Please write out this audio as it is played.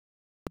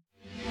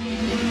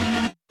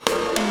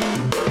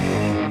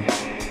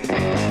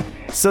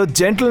So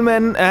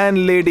gentlemen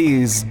and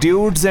ladies,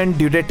 dudes and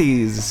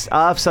dudettes,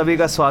 आप सभी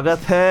का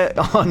स्वागत है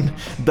on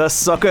the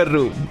soccer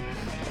room,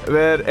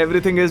 where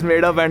everything is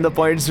made up and the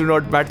points do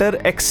not matter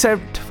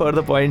except for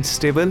the points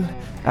table.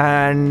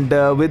 And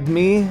with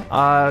me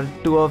are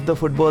two of the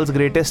football's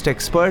greatest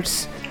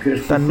experts,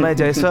 Tanmay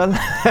Jaiswal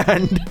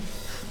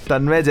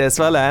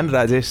and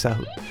Rajesh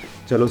Sahu.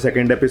 चलो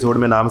second episode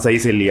में नाम सही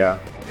से लिया.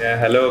 Yeah,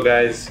 hello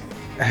guys.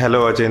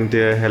 Hello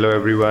Achintya, hello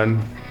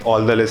everyone,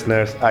 all the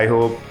listeners. I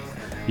hope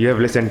you have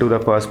listened to the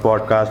first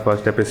podcast,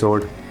 first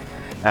episode,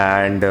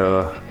 and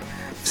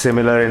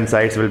similar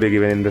insights will be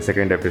given in the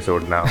second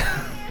episode now.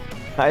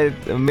 I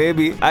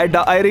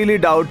really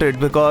doubt it,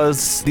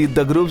 because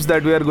the groups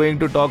that we are going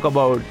to talk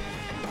about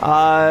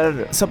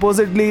are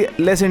supposedly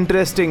less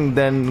interesting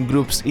than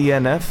groups E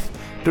and F.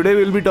 Today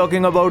we'll be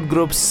talking about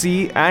groups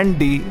C and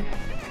D,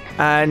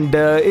 and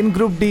in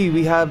group D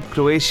we have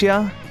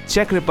Croatia,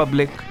 Czech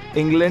Republic,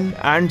 England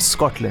and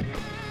Scotland.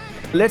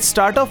 Let's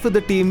start off with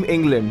the team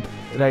England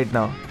right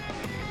now.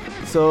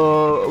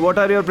 So what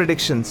are your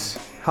predictions?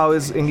 How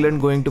is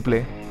England going to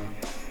play?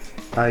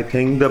 I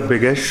think the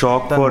biggest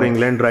shock for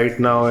England right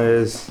now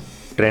is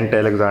Trent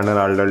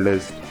Alexander-Arnold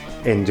is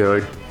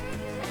injured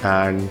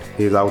and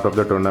he's out of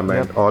the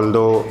tournament. Yep.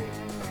 Although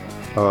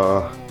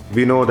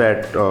we know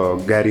that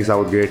Gary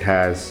Southgate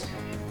has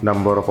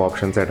number of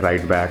options at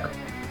right back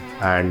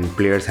and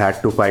players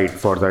had to fight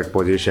for that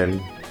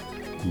position.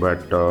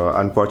 But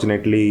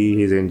unfortunately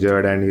he's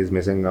injured and he's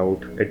missing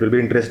out. It will be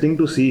interesting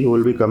to see who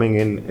will be coming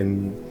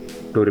in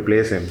to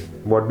replace him.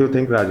 What do you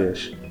think,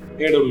 Rajesh?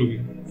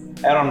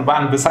 AWB. Aaron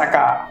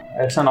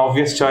Wan-Bissaka. It's an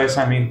obvious choice.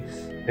 I mean,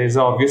 there's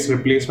an obvious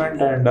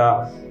replacement,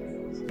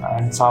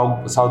 and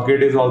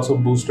Southgate is also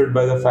boosted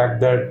by the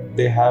fact that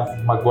they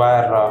have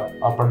Maguire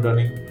up and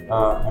running.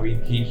 I mean,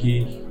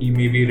 he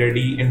may be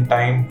ready in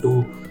time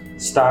to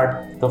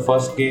start the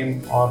first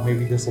game or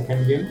maybe the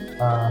second game.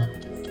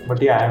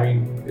 But yeah, I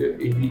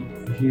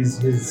mean, he's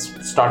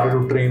started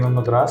to train on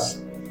the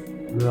grass.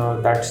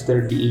 That's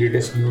the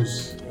latest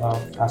news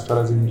as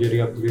far as injury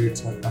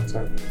upgrades are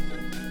concerned.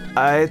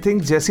 I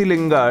think Jesse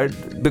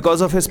Lingard, because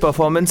of his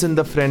performance in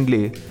the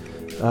friendly,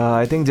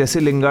 I think Jesse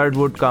Lingard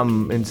would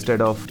come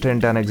instead of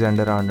Trent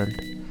Alexander-Arnold.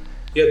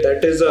 Yeah,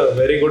 that is a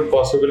very good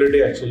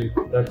possibility actually.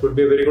 That could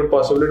be a very good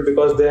possibility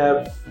because they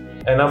have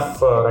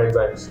enough right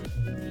backs.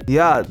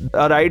 Yeah,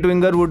 a right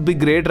winger would be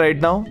great right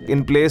now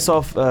in place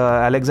of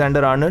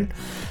Alexander-Arnold,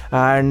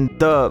 and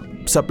the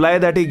supply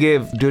that he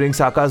gave during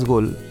Saka's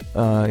goal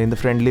in the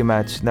friendly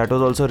match, that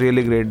was also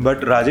really great.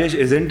 But Rajesh,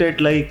 isn't it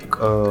like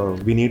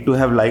we need to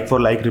have like for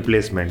like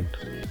replacement?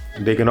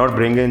 They cannot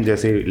bring in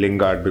Jesse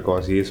Lingard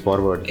because he is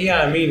forward.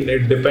 Yeah, I mean,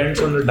 it depends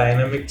on the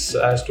dynamics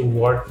as to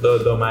what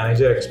the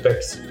manager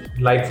expects.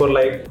 Like for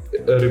like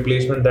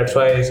replacement, that's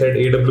why I said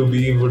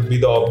AWB would be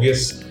the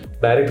obvious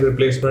direct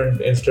replacement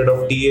instead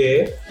of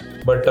TAA.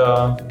 But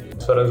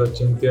as far as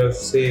Achintya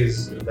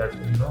says, that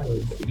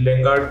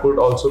Lingard could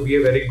also be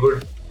a very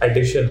good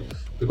addition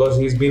because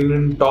he's been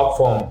in top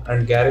form,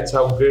 and Gareth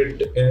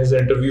Southgate in his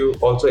interview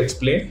also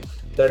explained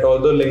that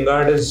although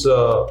Lingard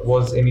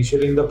was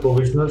initially in the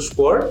provisional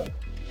squad,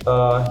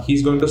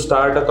 he's going to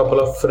start a couple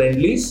of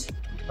friendlies,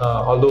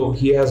 although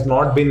he has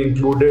not been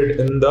included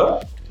in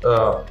the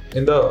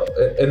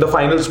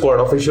final squad,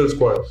 official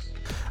squad.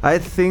 I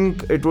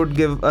think it would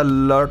give a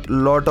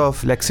lot of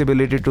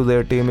flexibility to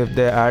their team if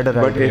they add a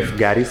right. But if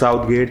Gary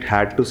Southgate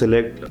had to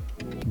select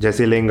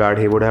Jesse Lingard,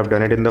 he would have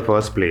done it in the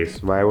first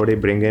place. Why would he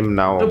bring him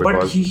now? No,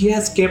 but he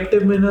has kept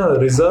him in a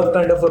reserve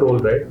kind of a role,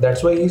 right?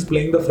 That's why he's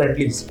playing the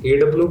friendlies.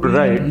 AWB,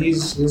 right.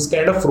 He's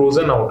kind of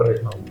frozen out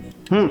right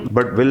now.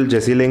 But will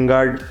Jesse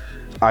Lingard,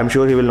 I'm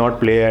sure he will not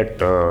play at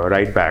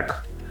right back.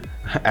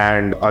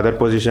 And other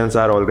positions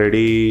are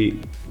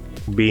already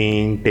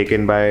being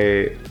taken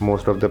by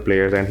most of the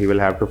players, and he will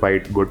have to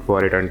fight good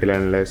for it until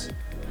and unless.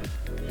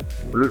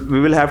 We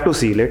will have to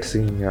see. Let's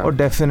see. Yeah. Oh,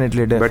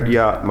 definitely. But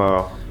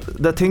yeah.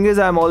 The thing is,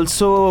 I'm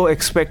also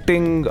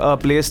expecting a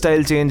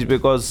playstyle change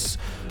because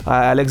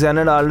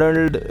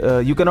Alexander-Arnold,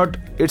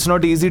 it's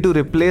not easy to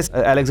replace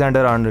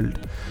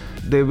Alexander-Arnold.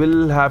 They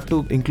will have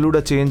to include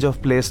a change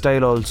of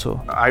playstyle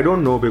also. I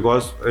don't know,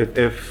 because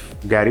if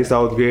Gary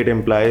Southgate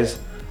implies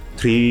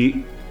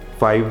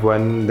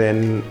 3-5-1,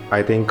 then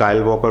I think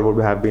Kyle Walker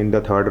would have been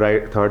the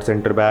third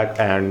centre back,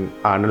 and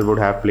Arnold would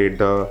have played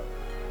the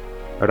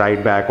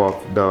right back of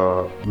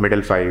the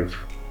middle five,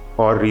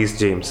 or Reece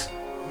James.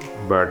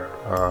 But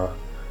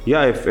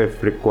yeah,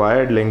 if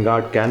required,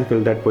 Lingard can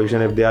fill that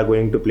position if they are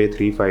going to play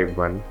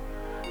 3-5-1,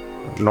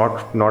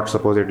 not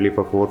supposedly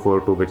for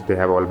 4-4-2, which they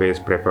have always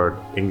preferred,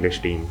 English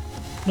team.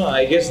 No,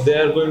 I guess they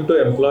are going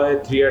to employ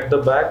 3 at the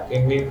back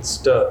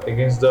against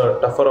the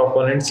tougher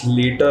opponents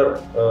later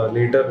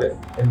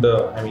in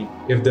the. I mean,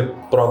 if they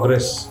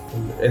progress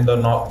in the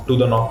to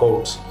the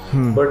knockouts.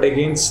 But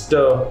against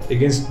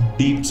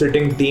deep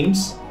sitting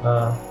teams,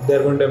 they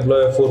are going to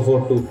employ a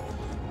 4-4-2,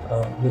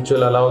 which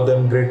will allow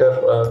them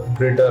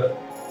greater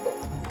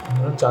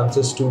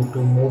chances to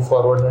move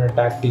forward and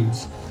attack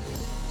teams.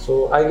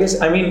 So I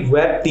guess, I mean,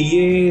 where TA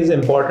is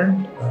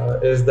important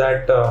is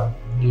that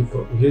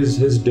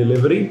his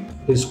delivery,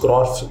 his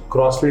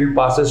crossfield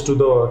passes to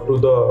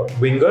the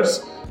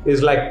wingers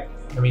is like,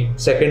 I mean,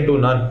 second to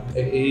none.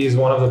 He is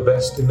one of the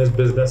best in his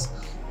business,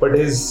 but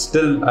he's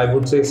still, I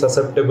would say,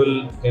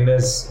 susceptible in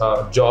his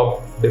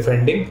job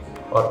defending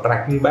or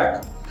tracking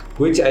back,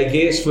 which I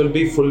guess will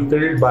be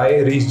fulfilled by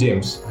Reece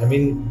James. I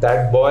mean,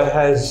 that boy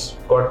has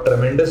got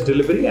tremendous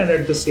delivery, and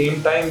at the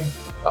same time,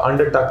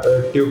 under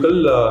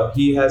Tuchel,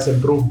 he has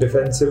improved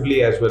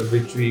defensively as well,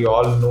 which we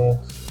all know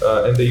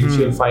in the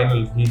UCL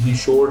final. He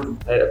showed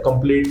a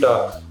complete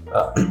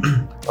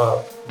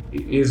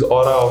his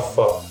aura of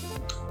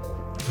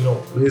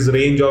his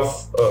range of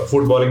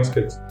footballing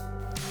skills.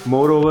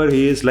 Moreover,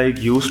 he is like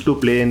used to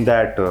play in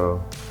that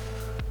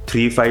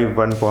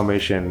 3-5-1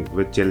 formation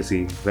with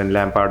Chelsea when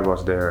Lampard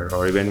was there,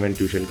 or even when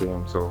Tuchel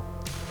came. So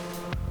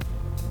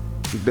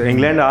the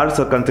England are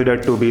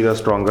considered to be the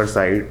stronger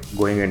side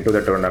going into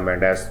the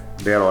tournament, as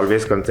they are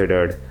always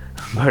considered.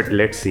 But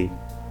let's see.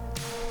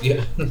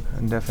 Yeah,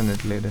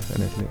 Definitely.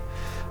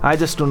 I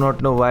just do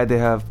not know why they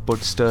have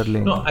put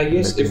Sterling. no, I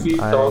guess if we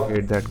I talk,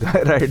 hate that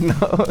guy right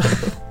now.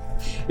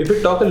 if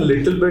we talk a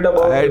little bit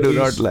about, I if do we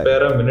not like.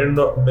 spare a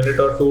minute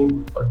or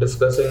two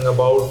discussing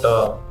about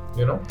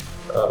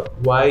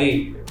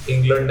why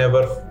England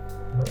never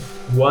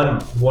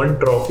won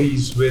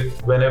trophies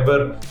with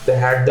whenever they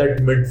had that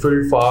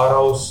midfield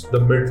powerhouse, the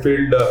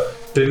midfield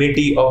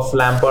trinity of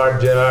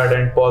Lampard, Gerrard,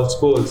 and Paul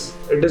Scholes.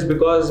 It is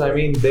because, I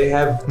mean, they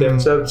have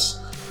themselves.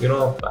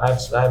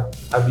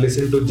 I've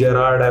listened to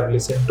Gerrard, I've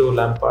listened to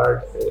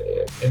Lampard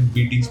in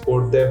BT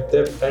Sport.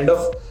 They've kind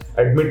of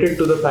admitted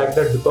to the fact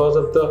that because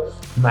of the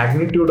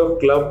magnitude of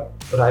club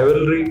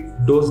rivalry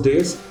those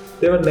days,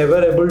 they were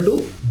never able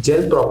to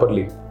gel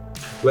properly.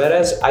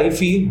 Whereas I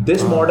feel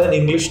this modern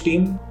English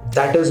team,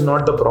 that is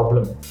not the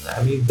problem.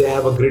 I mean, they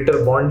have a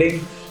greater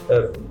bonding.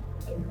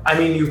 I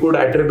mean, you could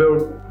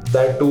attribute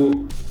that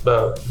to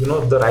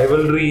the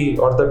rivalry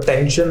or the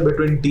tension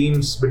between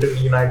teams, between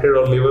United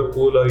or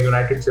Liverpool or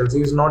United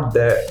Chelsea is not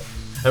there.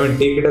 I mean,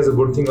 take it as a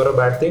good thing or a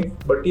bad thing.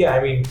 But yeah,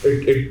 I mean,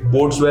 it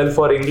bodes well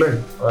for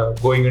England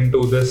going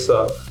into this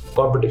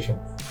competition.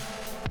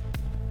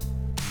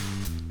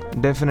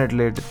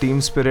 Definitely, the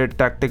team spirit,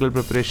 tactical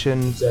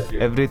preparation,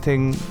 Exactly.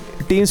 everything.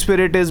 Team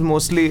spirit is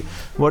mostly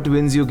what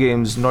wins you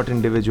games, not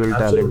individual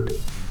Absolutely.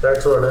 talent.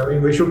 That's what I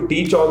mean. We should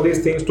teach all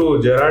these things to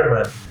Gerrard,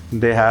 man.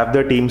 They have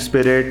the team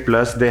spirit,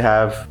 plus they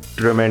have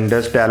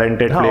tremendous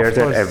talented Yeah, of players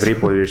at course. every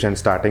position.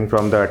 Starting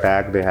from the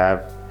attack, they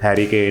have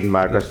Harry Kane,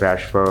 Marcus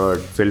Rashford,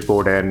 Phil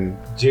Foden.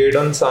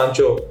 Jadon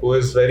Sancho, who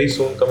is very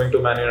soon coming to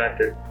Man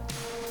United.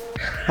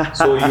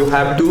 So you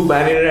have two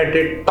Man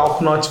United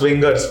top-notch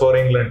wingers for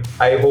England.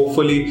 I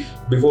hopefully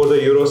before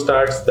the Euro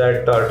starts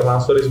that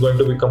transfer is going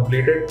to be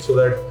completed so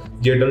that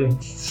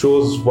Jadon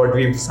shows what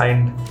we've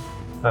signed.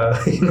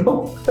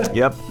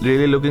 Yep,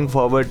 really looking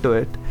forward to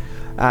it.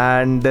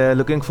 And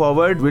looking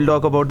forward, we'll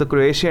talk about the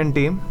Croatian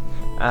team.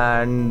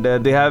 And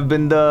they have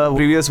been the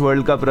previous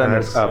World Cup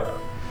runners. Up.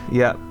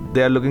 Yeah,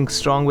 they are looking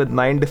strong with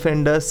 9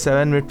 defenders,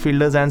 7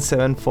 midfielders, and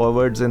 7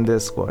 forwards in their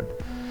squad.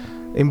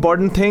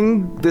 Important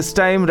thing, this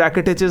time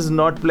Rakitic is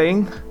not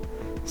playing,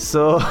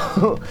 so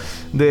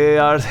they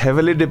are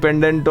heavily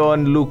dependent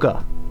on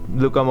Luka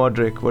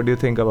Modric. What do you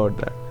think about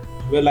that?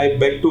 Well, I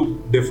beg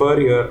to differ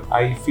here.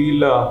 I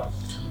feel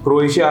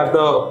Croatia are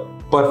the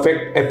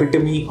perfect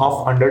epitome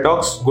of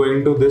underdogs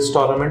going to this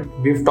tournament.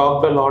 We've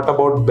talked a lot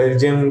about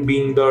Belgium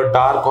being the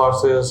dark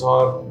horses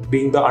or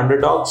being the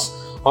underdogs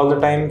all the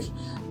time,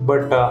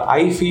 but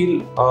I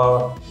feel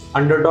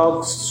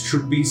underdogs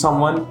should be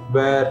someone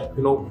where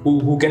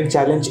who can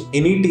challenge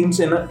any teams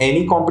in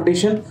any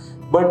competition,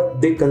 but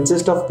they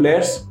consist of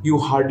players you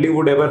hardly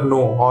would ever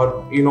know,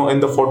 or in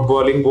the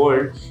footballing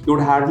world you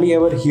would hardly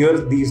ever hear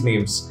these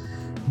names.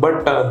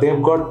 But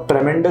they've got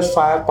tremendous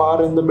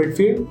firepower in the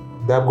midfield.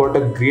 They've got a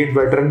great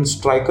veteran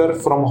striker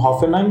from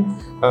Hoffenheim,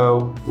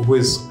 who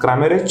is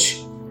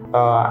Kramaric.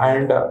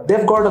 And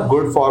they've got a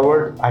good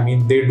forward. I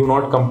mean, they do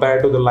not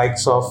compare to the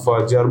likes of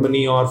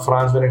Germany or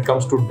France when it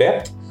comes to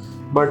depth.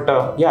 But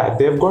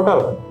they've got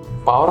a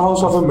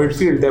powerhouse of a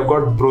midfield. They've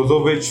got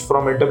Brozovic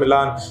from Inter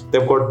Milan.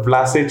 They've got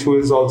Vlasic, who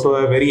is also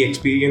a very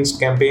experienced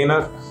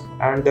campaigner,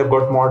 and they've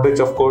got Modric,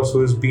 of course,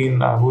 who is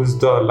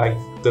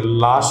the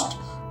last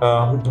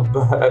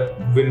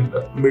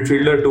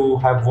midfielder to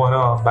have won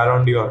a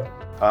Ballon d'Or.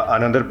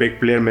 Another big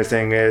player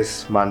missing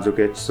is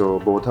Mandzukic. So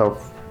both of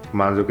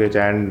Mandzukic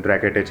and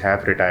Rakitic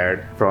have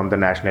retired from the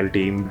national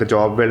team. The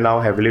job will now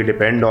heavily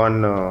depend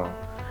on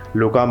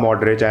Luka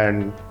Modric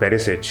and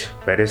Perisic.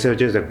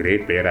 Perisic is a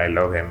great player. I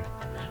love him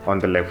on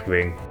the left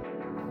wing.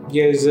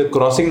 Yeah, he's a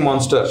crossing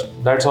monster.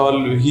 That's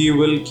all. He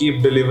will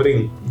keep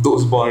delivering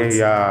those balls.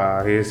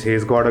 Yeah,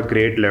 he's got a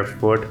great left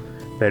foot.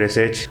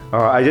 Perisic.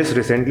 I just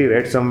recently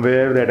read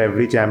somewhere that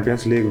every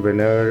Champions League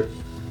winner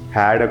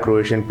had a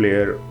Croatian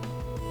player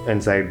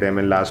inside them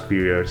in last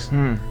few years.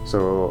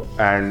 So,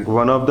 and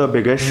one of the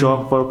biggest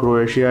shock for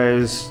Croatia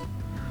is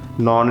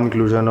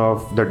non-inclusion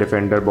of the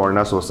defender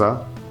Borna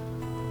Sosa.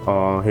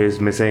 He's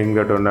missing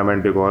the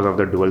tournament because of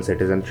the dual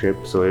citizenship.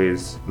 So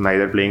he's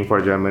neither playing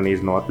for Germany,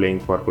 he's not playing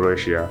for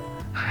Croatia.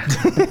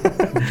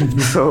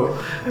 So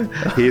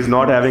he's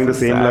not having the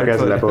same luck Sad as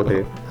for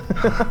Laporte.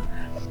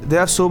 They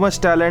have so much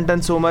talent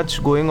and so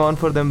much going on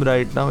for them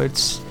right now.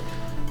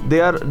 They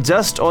are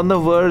just on the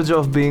verge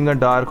of being a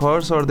dark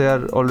horse, or they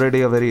are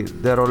already a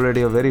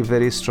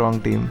very strong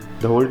team.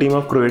 The whole team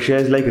of Croatia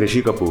is like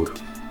Rishi Kapoor.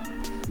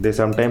 They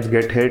sometimes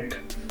get hit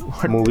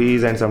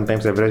movies and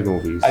sometimes average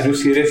movies. Are you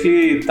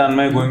seriously,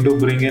 Tanmay, going to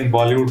bring in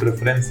Bollywood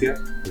reference here?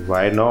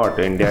 Why not?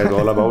 India is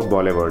all about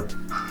Bollywood.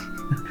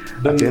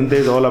 Achintya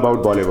is all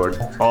about Bollywood.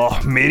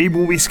 मेरी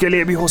movies के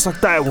लिए भी हो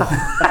सकता है वो.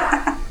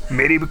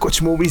 मेरी भी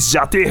कुछ मूवीज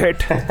जाती है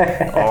हिट.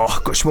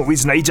 कुछ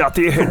मूवीज नहीं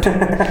जाती है hit.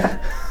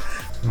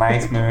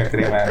 Nice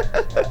mimicry, man.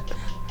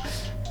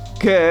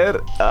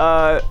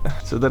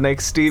 So the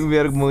next team we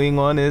are moving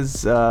on is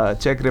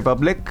Czech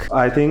Republic.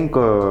 I think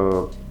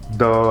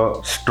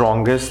the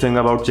strongest thing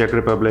about Czech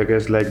Republic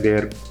is like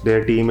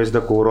their team is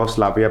the core of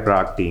Slavia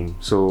Prague team.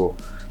 So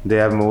they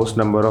have most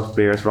number of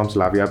players from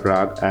Slavia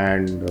Prague,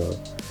 and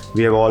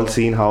we have all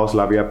seen how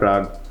Slavia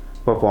Prague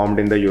performed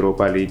in the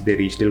Europa League. They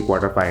reached till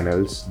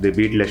quarterfinals. They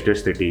beat Leicester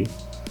City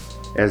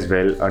as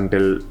well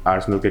until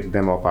Arsenal kicked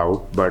them off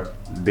out, but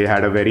they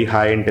had a very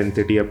high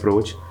intensity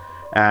approach,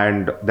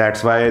 and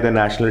that's why the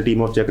national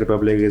team of Czech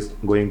Republic is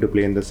going to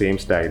play in the same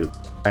style.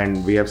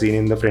 And we have seen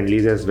in the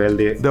friendlies as well,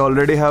 they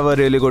already have a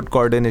really good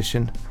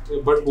coordination.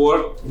 But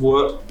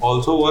what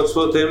also works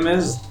for them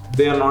is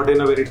they are not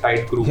in a very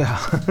tight group. Yeah,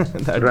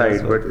 that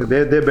right, but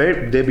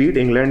they beat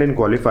England in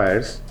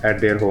qualifiers at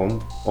their home,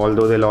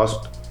 although they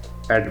lost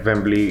at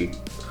Wembley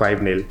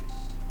 5-0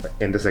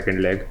 in the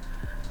second leg.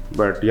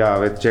 But yeah,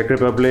 with Czech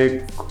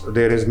Republic,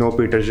 there is no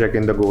Peter Cech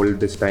in the goal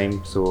this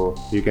time, so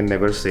you can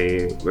never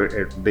say.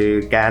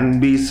 They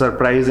can be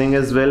surprising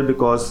as well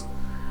because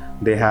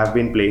they have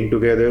been playing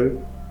together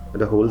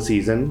the whole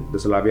season, the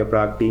Slavia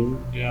Prague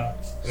team. Yeah.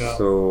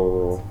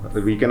 So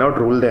we cannot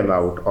rule them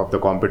out of the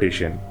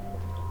competition.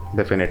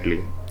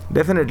 Definitely.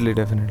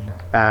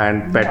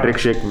 And Patrick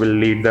Schick will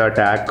lead the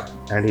attack,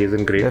 and he is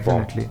in great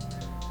form.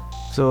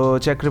 So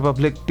Czech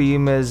Republic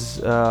team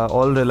is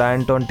all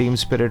reliant on team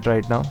spirit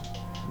right now.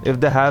 If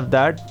they have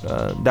that,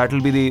 that will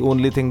be the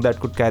only thing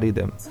that could carry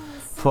them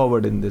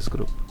forward in this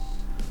group.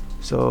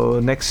 So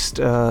next,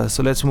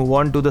 so let's move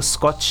on to the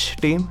Scotch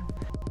team.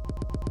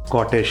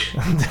 Scottish.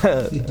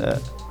 The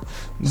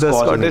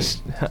Scottish,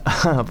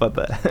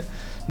 pata hai.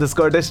 The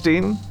Scottish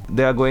team,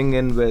 they are going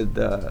in with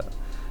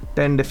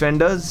 10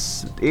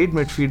 defenders, 8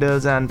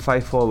 midfielders and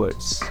 5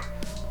 forwards.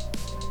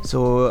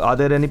 So are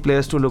there any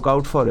players to look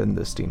out for in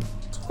this team?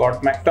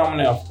 Scott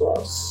McTominay, of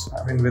course.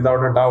 I mean,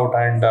 without a doubt,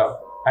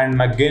 and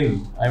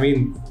McGinn. I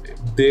mean,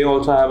 they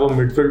also have a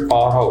midfield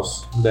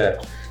powerhouse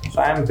there.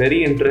 So I am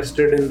very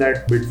interested in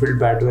that midfield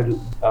battle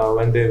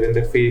when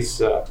they face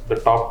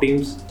the top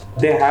teams.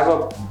 They have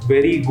a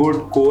very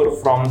good core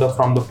from the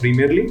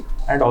Premier League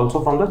and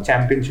also from the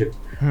Championship.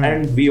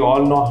 And we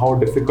all know how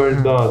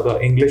difficult the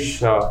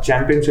English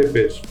Championship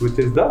is, which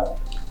is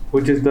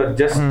the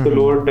just the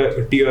lower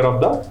tier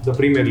of the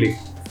Premier League.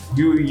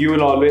 You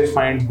will always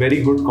find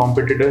very good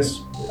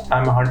competitors.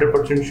 I'm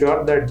 100%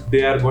 sure that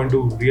they are going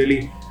to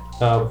really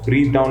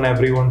breathe down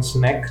everyone's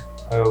neck,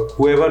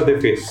 whoever they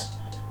face.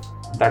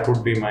 That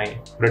would be my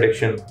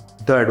prediction.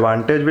 The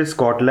advantage with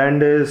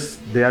Scotland is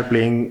they are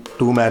playing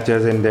 2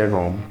 matches in their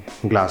home,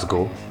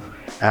 Glasgow,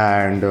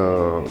 and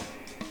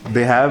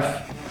they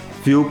have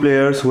few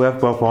players who have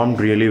performed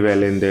really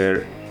well in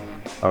their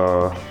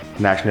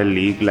national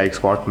league, like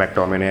Scott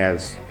McTominay,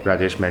 as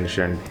Rajesh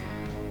mentioned,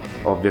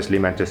 obviously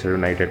Manchester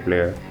United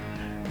player.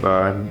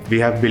 We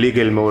have Billy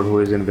Gilmour, who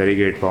is in very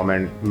great form,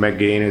 and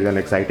McGinn is an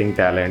exciting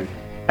talent.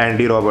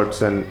 Andy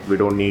Robertson, we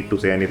don't need to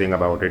say anything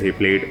about it. He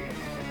played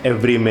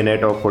every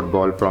minute of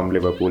football from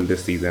Liverpool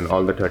this season,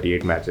 all the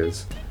 38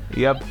 matches.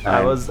 Yep,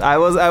 I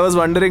was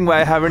wondering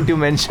why haven't you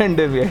mentioned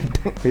him yet?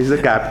 He's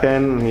the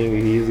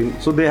captain.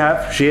 So they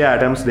have Shea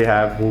Adams. They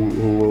have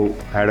who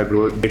had a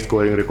great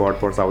scoring record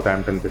for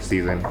Southampton this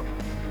season.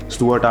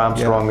 Stuart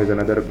Armstrong is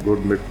another good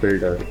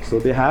midfielder. So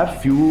they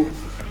have few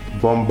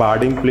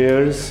bombarding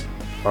players.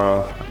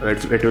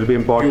 It will be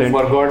important. You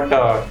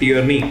forgot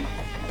Tierney,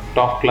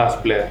 top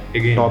class player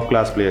again. Top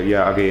class player,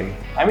 yeah, again.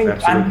 I mean,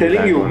 I'm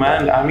telling you,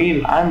 man. I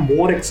mean, I'm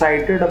more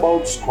excited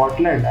about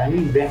Scotland. I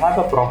mean, they have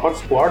a proper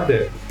squad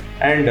there,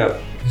 and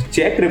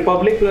Czech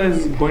Republic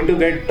is going to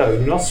get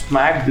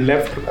smacked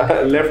left,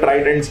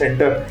 right, and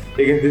center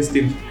against this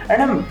team.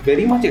 And I'm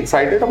very much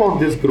excited about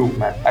this group,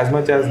 man. As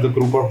much as the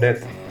group of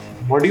death.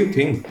 What do you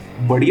think?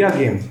 Badhiya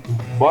game.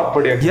 बहुत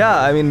बढ़िया game.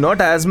 Yeah, I mean,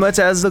 not as much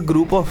as the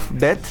group of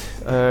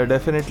death,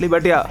 definitely,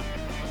 but yeah.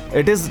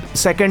 It is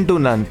second to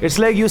none. It's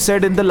like you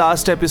said in the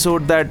last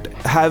episode that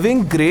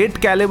having great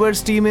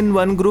calibers team in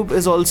one group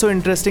is also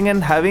interesting,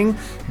 and having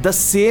the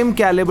same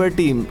caliber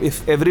team,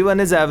 if everyone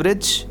is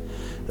average,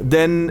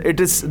 then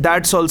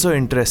that's also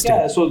interesting.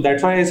 Yeah, so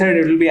that's why I said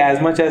it will be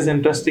as much as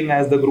interesting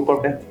as the group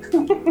of death.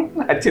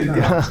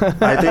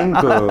 I think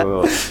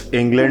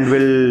England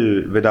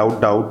will,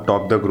 without doubt,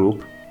 top the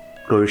group.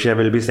 Croatia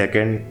will be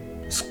second.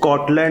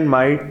 Scotland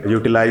might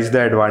utilize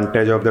the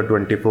advantage of the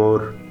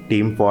 24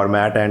 team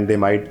format, and they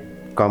might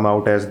come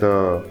out as the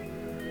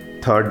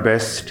third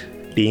best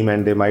team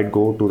and they might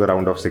go to the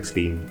round of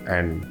 16.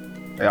 And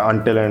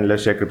until and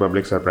unless Czech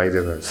Republic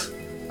surprises us,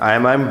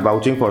 I'm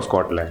vouching for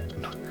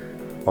Scotland,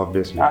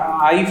 obviously.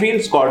 I feel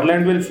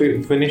Scotland will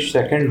finish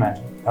second, man,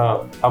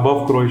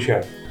 above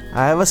Croatia.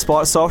 I have a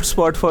soft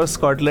spot for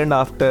Scotland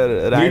after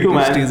Ryan too,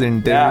 man. Christie's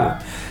interview.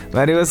 Yeah.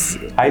 When he was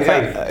High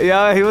five.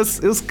 Yeah, he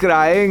was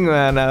crying,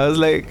 man. I was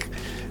like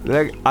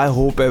I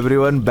hope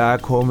everyone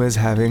back home is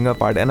having a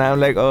party, and I'm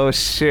like, oh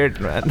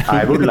shit, man.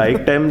 I would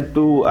like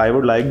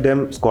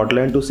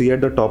Scotland to see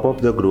at the top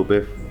of the group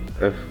if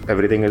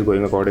everything is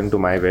going according to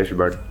my wish.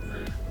 But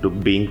to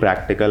being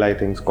practical, I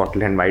think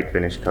Scotland might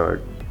finish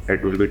third.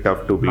 It will be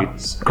tough to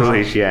beat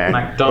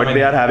Croatia, but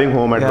they are having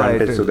home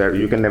advantage, so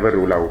that you can never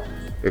rule out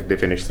if they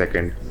finish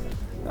second.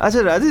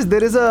 Acha, Rajesh,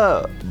 there is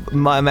a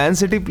Man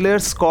City player,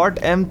 Scott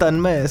M.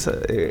 Tanmay,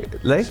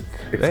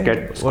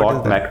 It's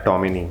Scott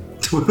McTominay.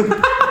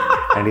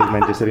 And he's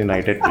Manchester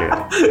United player.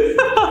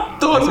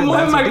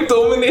 Tanmay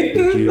McTominay.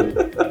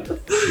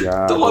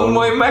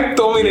 Tanmay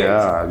McTominay.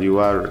 Yeah, you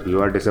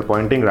are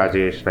disappointing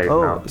Rajesh right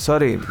now. Oh,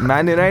 sorry,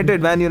 Man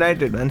United. Man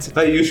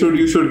City. You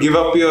should give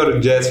up your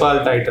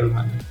Jaiswal title,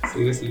 man.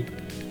 Seriously.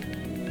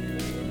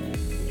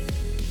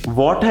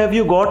 What have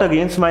you got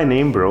against my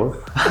name, bro?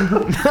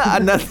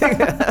 Nothing.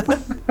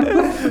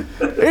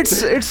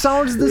 It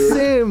sounds the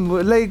same,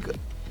 like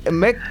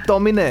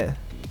McTominay.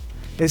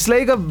 It's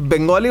like a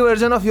Bengali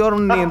version of your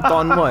name,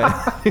 Tanmoy.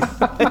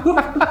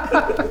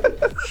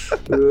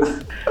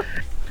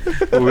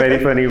 Very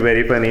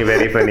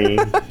funny.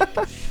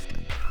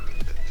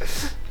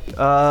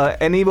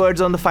 Any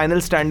words on the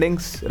final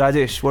standings?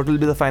 Rajesh, what will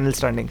be the final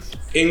standings?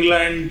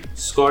 England,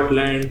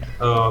 Scotland,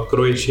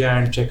 Croatia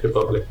and Czech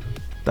Republic.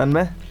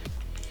 Tanmay?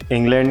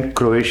 England,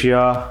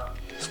 Croatia,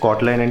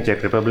 Scotland and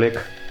Czech Republic.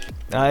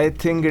 I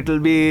think it will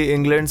be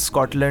England,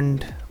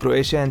 Scotland,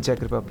 Croatia and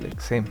Czech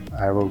Republic. Same.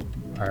 I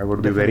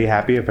would be very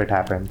happy if it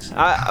happens.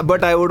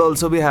 But I would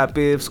also be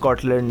happy if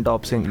Scotland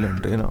tops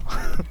England,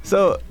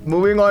 So,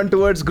 moving on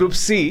towards Group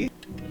C,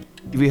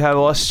 we have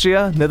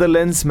Austria,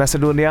 Netherlands,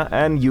 Macedonia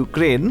and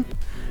Ukraine.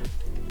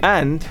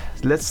 And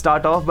let's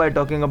start off by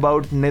talking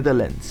about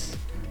Netherlands.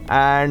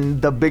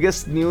 And the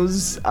biggest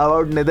news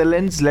about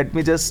Netherlands, let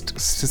me just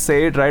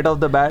say it right off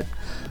the bat.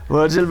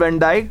 Virgil van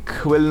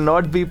Dijk will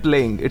not be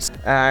playing.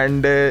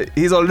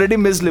 He's already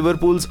missed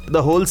Liverpool's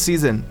the whole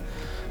season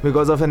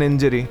because of an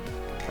injury.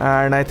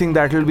 And I think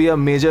that will be a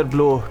major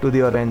blow to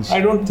the Orange. I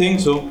don't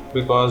think so,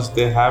 because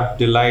they have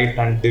Delight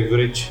and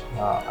Divrich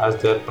as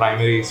their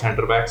primary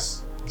centre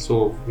backs.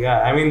 So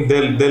yeah, I mean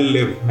they'll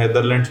live.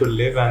 Netherlands will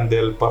live and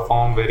they'll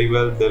perform very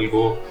well. They'll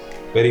go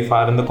very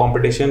far in the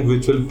competition,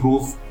 which will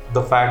prove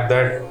the fact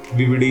that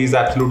VVD is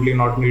absolutely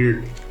not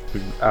needed.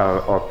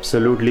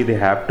 Absolutely, they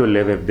have to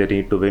live if they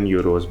need to win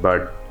Euros.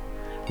 But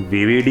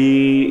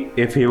VVD,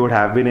 if he would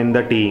have been in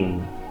the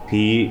team,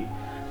 he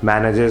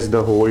manages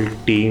the whole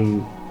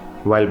team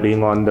while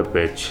being on the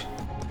pitch.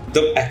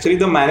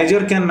 The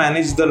manager can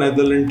manage the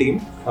Netherlands team.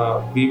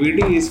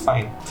 VVD is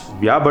fine.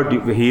 Yeah, but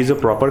he's a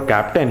proper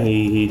captain.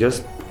 He's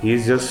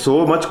just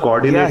so much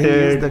coordinated. Yeah,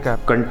 he is the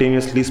captain.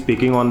 Continuously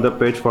speaking on the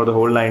pitch for the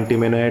whole 90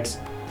 minutes,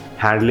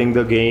 handling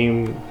the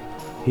game.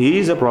 He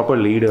is a proper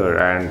leader,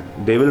 and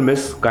they will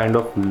miss kind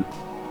of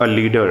a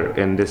leader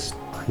in this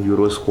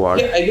Euro squad.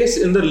 Yeah, I guess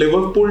in the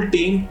Liverpool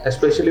team,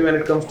 especially when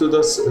it comes to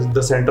the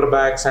centre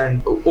backs,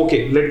 and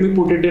okay, let me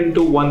put it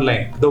into one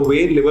line. The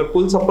way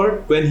Liverpool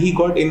suffered when he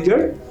got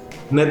injured,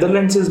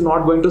 Netherlands is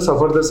not going to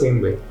suffer the same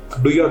way.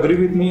 Do you agree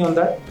with me on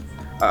that?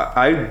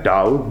 I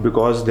doubt,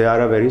 because they are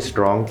a very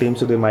strong team,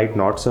 so they might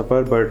not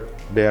suffer, but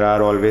there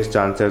are always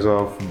chances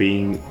of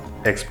being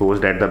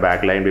exposed at the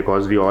back line,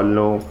 because we all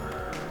know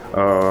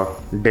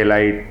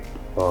Delight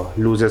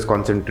loses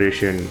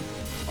concentration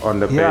on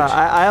the pitch. Yeah,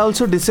 I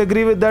also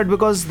disagree with that,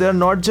 because they're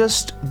not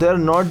just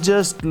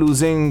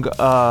losing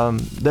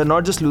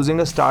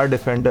a star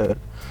defender.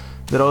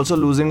 They're also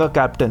losing a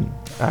captain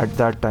at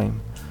that time.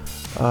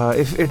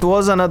 If it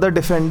was another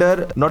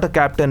defender, not a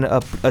captain,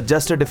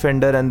 just a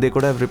defender, and they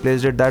could have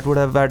replaced it, that would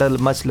have had a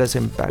much less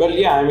impact. Well,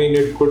 yeah, I mean,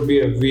 it could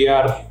be we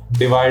are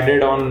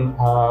divided on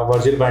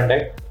Virgil van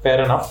Dijk. Fair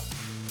enough.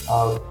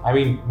 I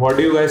mean, what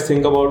do you guys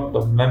think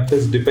about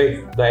Memphis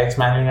Depay, the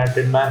ex-Man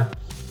United man,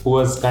 who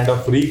has kind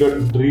of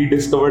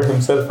rediscovered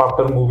himself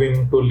after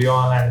moving to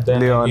Lyon, and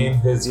then again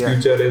his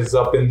future is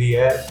up in the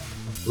air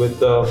with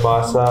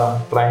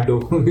Barca trying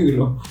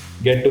to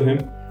get to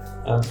him.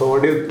 So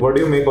what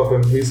do you make of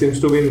him? He seems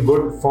to be in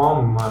good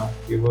form.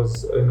 He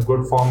was in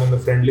good form in the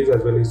friendlies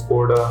as well. He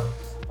scored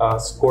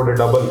a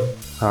double.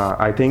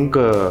 I think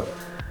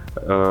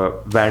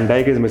Van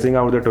Dijk is missing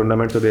out the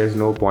tournament, so there is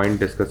no point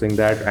discussing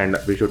that, and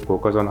we should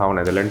focus on how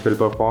Netherlands will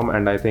perform.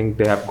 And I think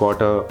they have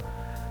got a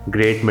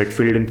great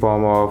midfield in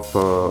form of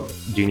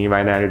Gini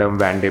Wijnaldum,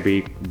 Van de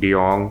Beek, De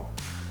Jong,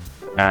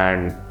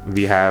 and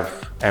we have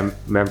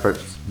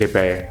Memphis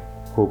Depay,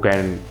 who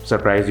can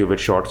surprise you with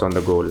shots on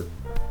the goal.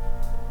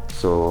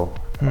 So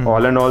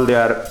all in all, they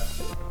are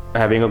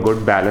having a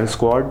good balanced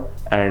squad,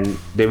 and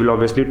they will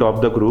obviously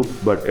top the group,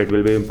 but it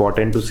will be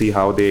important to see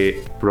how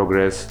they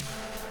progress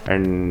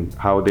and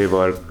how they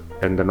work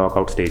in the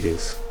knockout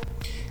stages.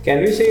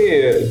 Can we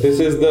say this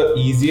is the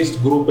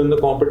easiest group in the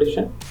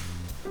competition?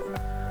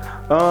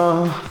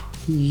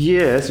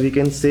 Yes, we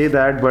can say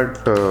that, but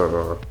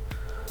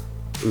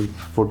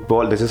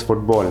football, this is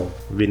football.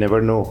 We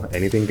never know.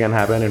 Anything can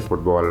happen in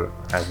football,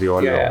 as we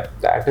all know. Yeah,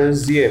 that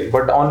is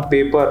but on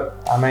paper,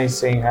 I'm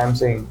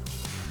saying.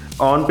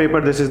 On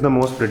paper, this is the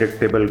most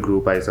predictable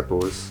group, I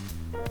suppose.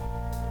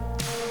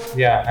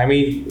 Yeah, I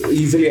mean,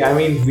 easily. I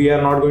mean, we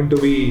are not going to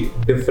be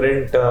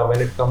different when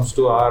it comes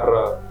to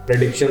our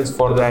predictions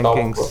for the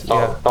Rankings,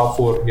 top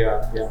four.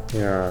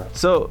 Yeah.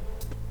 So,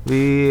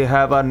 we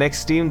have our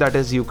next team, that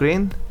is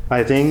Ukraine.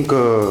 I think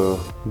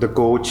the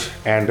coach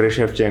Andrei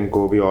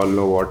Shevchenko, we all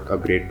know what a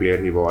great player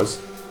he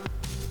was,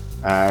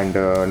 and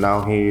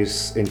now he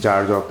is in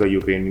charge of the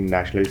Ukrainian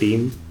national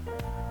team.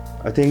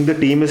 I think the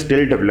team is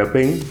still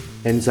developing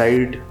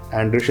inside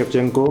Andrei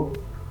Shevchenko.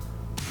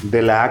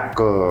 They lack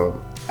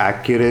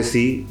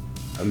accuracy,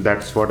 and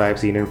that's what I've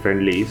seen in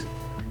friendlies.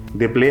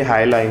 They play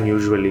high line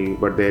usually,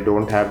 but they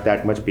don't have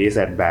that much pace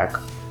at back,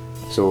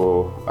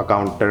 so a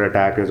counter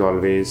attack is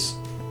always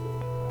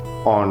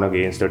on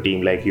against a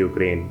team like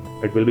Ukraine.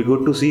 It will be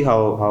good to see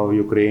how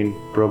Ukraine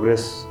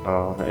progress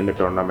in the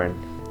tournament.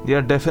 Yeah,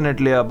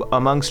 definitely.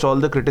 Amongst all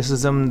the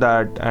criticism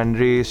that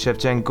Andrei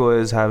Shevchenko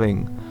is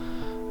having,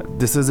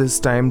 this is his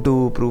time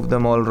to prove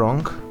them all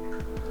wrong.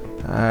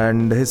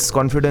 And his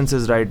confidence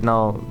is right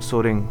now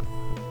soaring.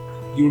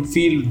 You'd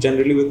feel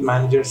generally with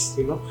managers,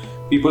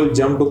 people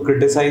jump to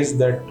criticize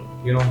that,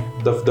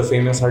 the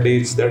famous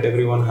adage that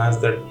everyone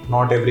has, that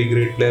not every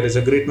great player is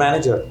a great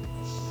manager.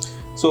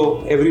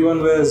 So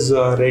everyone was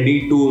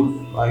ready to,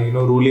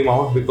 rule him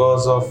out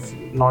because of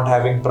not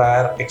having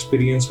prior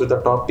experience with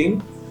the top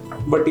team.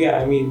 But yeah,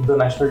 I mean, the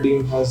national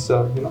team has,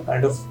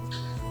 kind of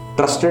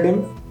trusted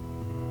him,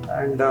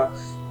 and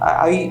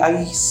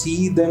I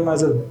see them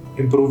as a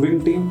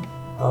improving team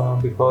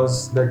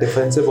because the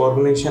defensive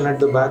organization at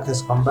the back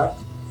has come back.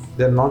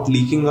 They're not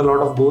leaking a lot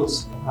of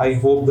goals. I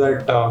hope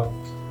that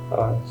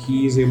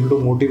he is able to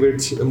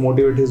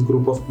motivate his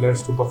group of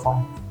players to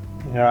perform.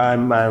 Yeah,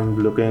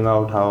 I'm looking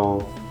out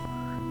how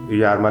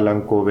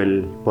Yarmolenko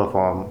will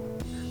perform.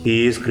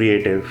 He is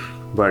creative,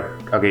 but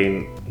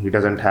again, he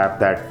doesn't have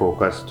that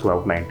focus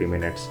throughout 90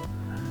 minutes.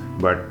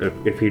 But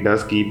if he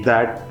does keep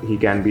that, he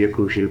can be a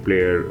crucial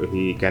player.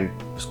 He can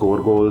score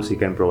goals, he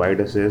can provide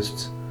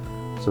assists.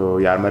 So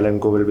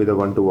Yarmolenko will be the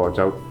one to watch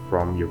out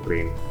from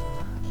Ukraine.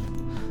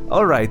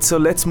 Alright, so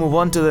let's move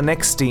on to the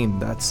next team,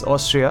 that's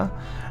Austria.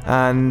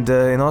 And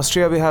in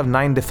Austria we have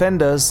 9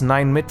 defenders,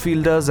 9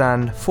 midfielders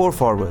and 4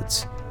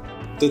 forwards.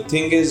 The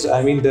thing is,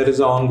 I mean, there is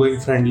an ongoing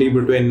friendly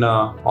between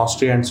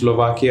Austria and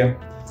Slovakia.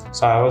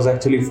 So I was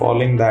actually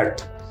following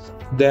that.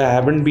 They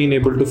haven't been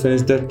able to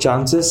finish their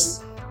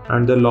chances,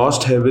 and they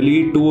lost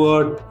heavily to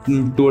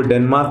a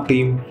Denmark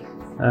team.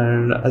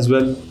 And as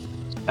well,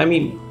 I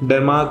mean,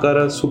 Denmark are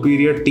a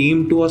superior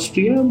team to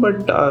Austria,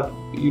 but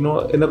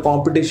in a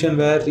competition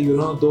where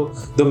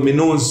the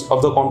minnows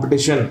of the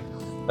competition,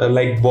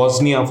 like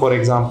Bosnia for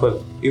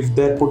example, if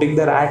they're putting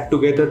their act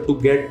together to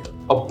get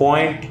a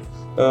point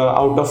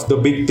out of the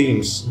big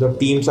teams, the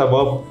teams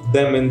above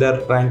them in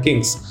their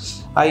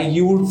rankings,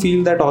 you would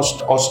feel that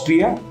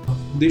Austria,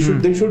 they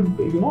should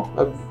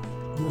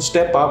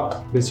step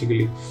up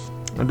basically.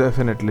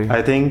 Definitely.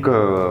 I think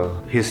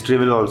history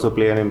will also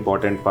play an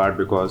important part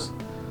because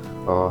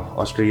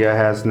Austria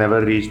has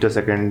never reached a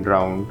second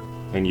round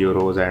in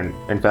Euros, and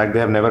in fact they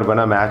have never won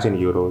a match in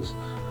Euros.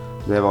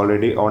 They have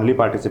only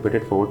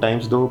participated 4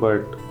 times though,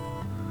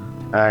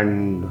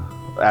 and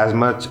as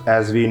much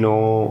as we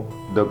know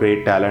the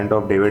great talent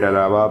of David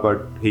Alaba,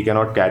 but he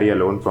cannot carry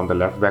alone from the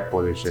left back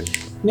position.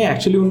 नहीं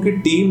actually उनकी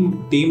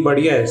team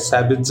बढ़िया है.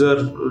 Sabitzer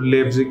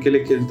Leipzig के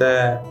लिए खेलता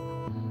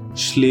है,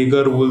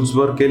 Schläger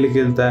Wolfsburg के लिए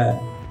खेलता है,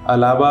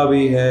 Alaba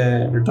भी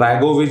है,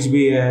 Dragovic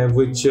भी है,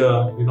 which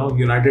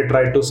United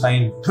tried to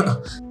sign.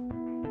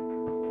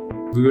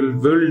 we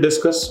will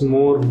discuss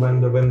more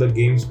when the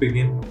games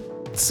begin.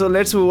 So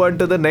let's move on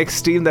to the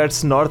next team,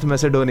 that's North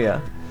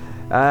Macedonia.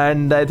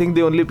 And I think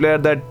the only player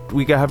that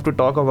we have to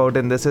talk about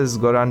in this is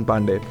Goran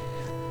Pandey.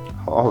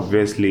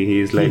 Obviously,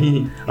 he's like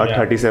a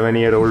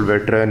 37-year-old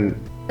veteran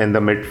in the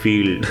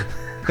midfield.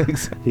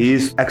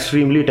 He's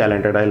extremely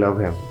talented. I love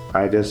him.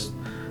 I just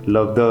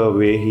love the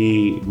way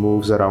he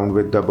moves around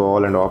with the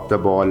ball and off the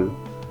ball.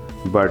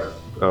 But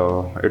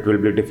it will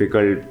be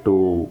difficult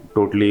to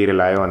totally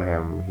rely on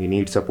him. He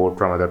needs support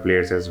from other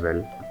players as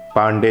well.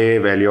 Pandey,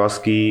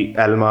 Velioski,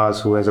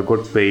 Elmas, who has a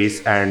good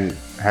pace and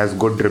has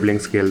good dribbling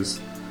skills.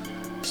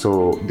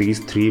 So these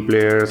 3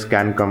 players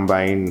can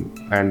combine,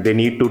 and they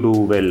need to do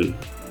well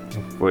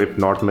if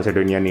North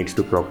Macedonia needs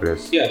to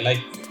progress. Yeah,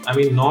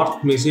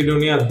 North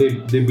Macedonia,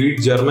 they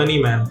beat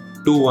Germany, man,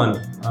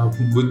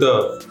 2-1 with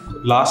a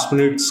last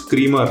minute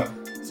screamer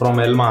from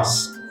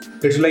Elmas.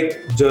 It's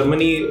like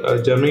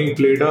Germany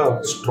played a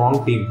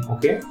strong team,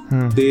 okay?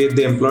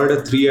 They employed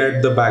a 3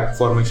 at the back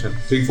formation,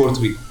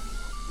 3-4-3.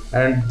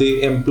 And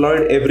they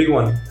employed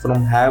everyone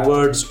from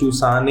Havertz to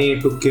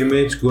Sane to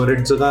Kimmich,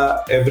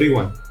 Goretzka,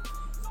 everyone.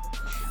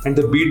 and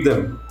they beat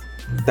them,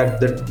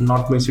 that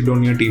North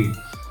Macedonia team.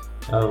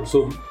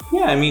 So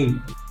yeah, I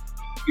mean,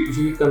 if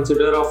we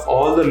consider of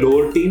all the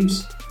lower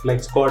teams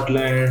like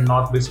Scotland,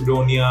 North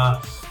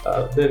Macedonia,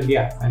 then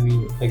yeah, I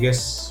mean, I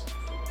guess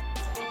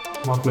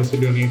North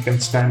Macedonia can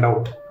stand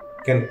out,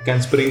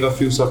 can spring a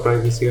few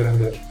surprises here and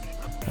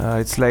there.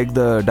 It's like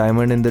the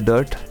diamond in the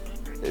dirt.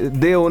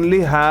 They only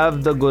have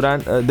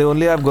Goran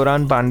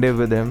Pandey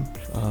with him.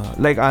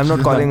 Like, I'm not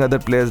calling other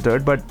players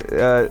dirt, but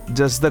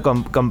just the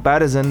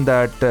comparison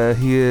that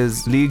he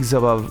is leagues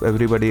above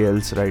everybody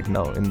else right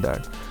now in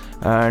that.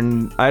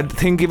 And I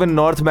think even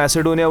North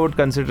Macedonia would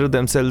consider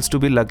themselves to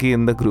be lucky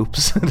in the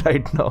groups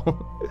right now.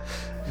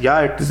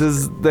 Yeah,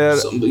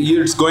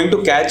 it's going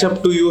to catch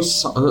up to you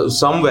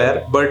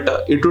somewhere, but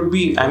it would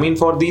be, I mean,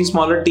 for these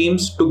smaller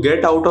teams to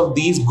get out of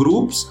these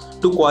groups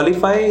to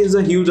qualify is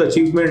a huge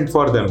achievement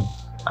for them.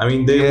 I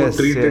mean, they would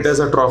treat it as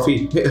a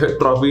trophy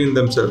in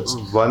themselves.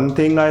 One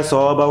thing I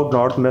saw about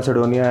North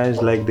Macedonia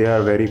is like they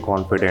are very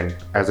confident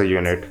as a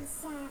unit,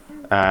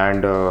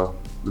 and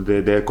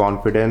their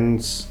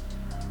confidence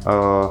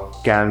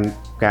can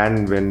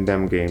win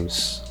them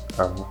games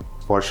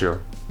for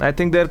sure. I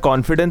think their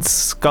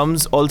confidence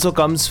comes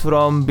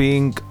from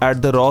being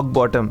at the rock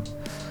bottom.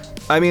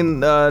 I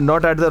mean,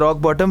 not at the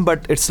rock bottom,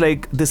 but it's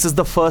like this is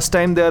the first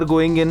time they are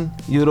going in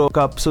Euro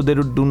Cup, so they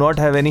do not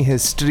have any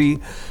history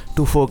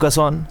to focus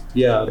on.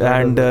 Yeah.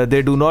 And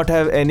they do not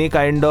have any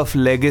kind of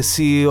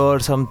legacy or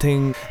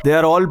something. They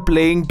are all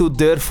playing to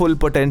their full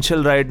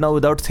potential right now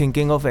without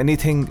thinking of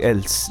anything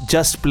else,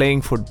 just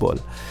playing football.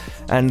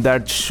 And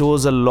that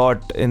shows a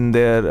lot in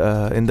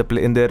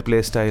their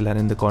play style and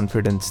in the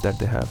confidence that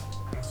they have.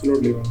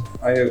 Absolutely,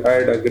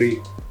 I'd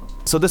agree.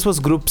 So this was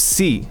Group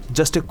C.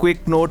 Just a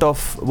quick note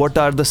of what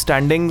are the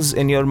standings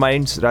in your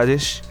minds,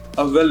 Rajesh?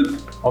 Well,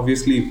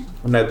 obviously,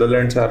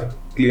 Netherlands are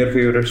clear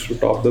favorites to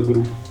top the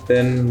group.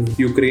 Then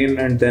Ukraine,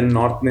 and then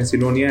North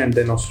Macedonia, and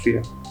then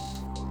Austria.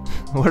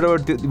 What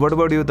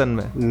about you,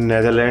 Tanmay?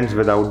 Netherlands,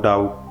 without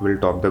doubt, will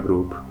top the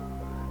group,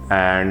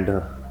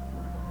 and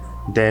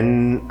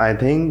then I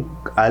think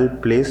I'll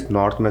place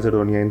North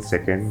Macedonia in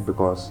second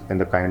because in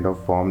the kind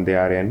of form they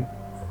are in.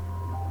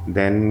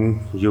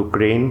 Then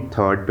Ukraine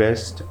third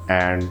best,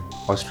 and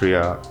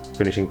Austria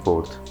finishing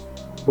fourth.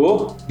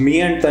 Oh,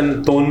 me and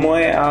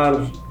Tonmoy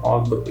are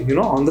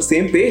on the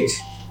same page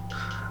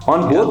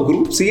on both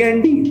Group C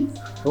and D.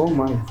 Oh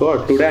my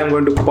God! Today I'm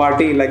going to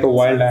party like a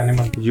wild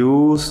animal.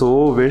 You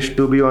so wish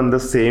to be on the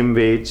same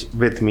page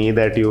with me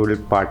that you will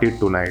party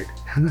tonight.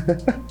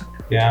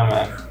 Yeah,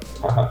 man.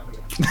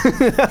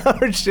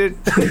 Oh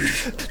shit.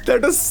 That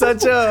was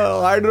such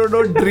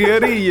a,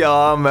 dreary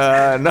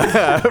man. I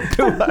have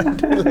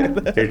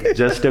to It's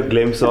just a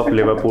glimpse of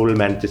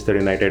Liverpool-Manchester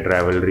United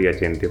rivalry,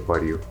 Achintya,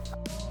 for you.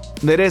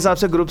 मेरे हिसाब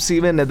से group C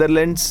में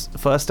Netherlands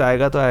first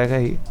आएगा तो आएगा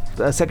ही,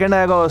 second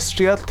आएगा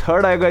Austria,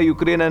 third आएगा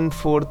Ukraine and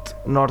fourth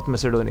North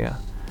Macedonia.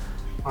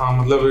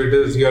 मतलब it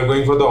is you are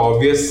going for the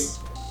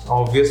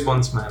obvious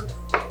ones, man.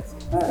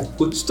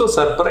 कुछ तो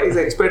सरप्राइज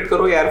एक्सपेक्ट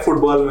करो यार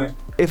फुटबॉल में.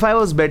 If I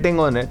was betting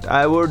on it,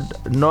 I would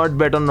not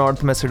bet on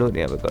North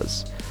Macedonia because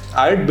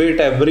I'd bet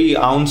every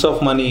ounce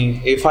of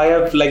money. If I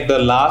have like the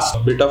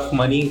last bit of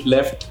money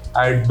left,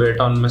 I'd bet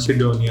on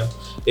Macedonia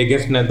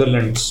against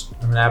Netherlands.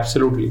 I mean,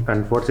 absolutely.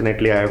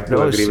 Unfortunately, I have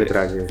to agree with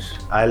Rajesh.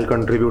 I'll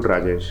contribute,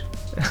 Rajesh.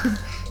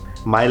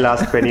 My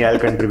last penny, I'll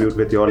contribute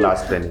with your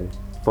last penny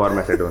for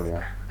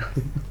Macedonia.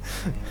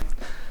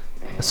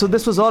 So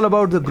this was all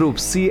about the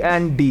groups C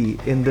and D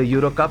in the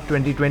Euro Cup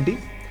 2020.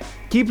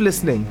 Keep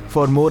listening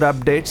for more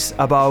updates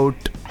about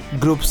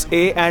groups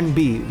A and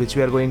B, which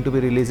we are going to be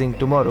releasing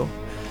tomorrow.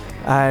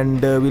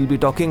 And we'll be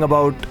talking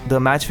about the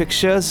match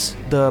fixtures,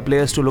 the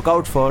players to look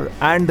out for,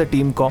 and the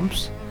team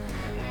comps.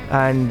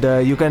 And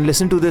you can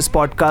listen to this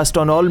podcast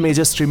on all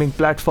major streaming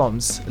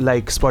platforms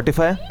like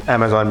Spotify,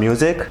 Amazon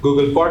Music,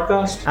 Google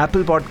Podcast,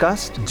 Apple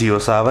Podcast,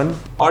 JioSaavn,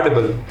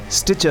 Audible,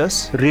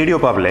 Stitchers, Radio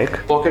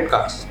Public, Pocket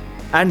Cast,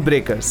 and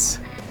Breakers.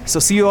 So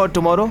see you all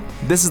tomorrow.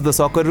 This is the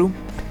Soccer Room.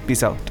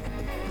 Peace out.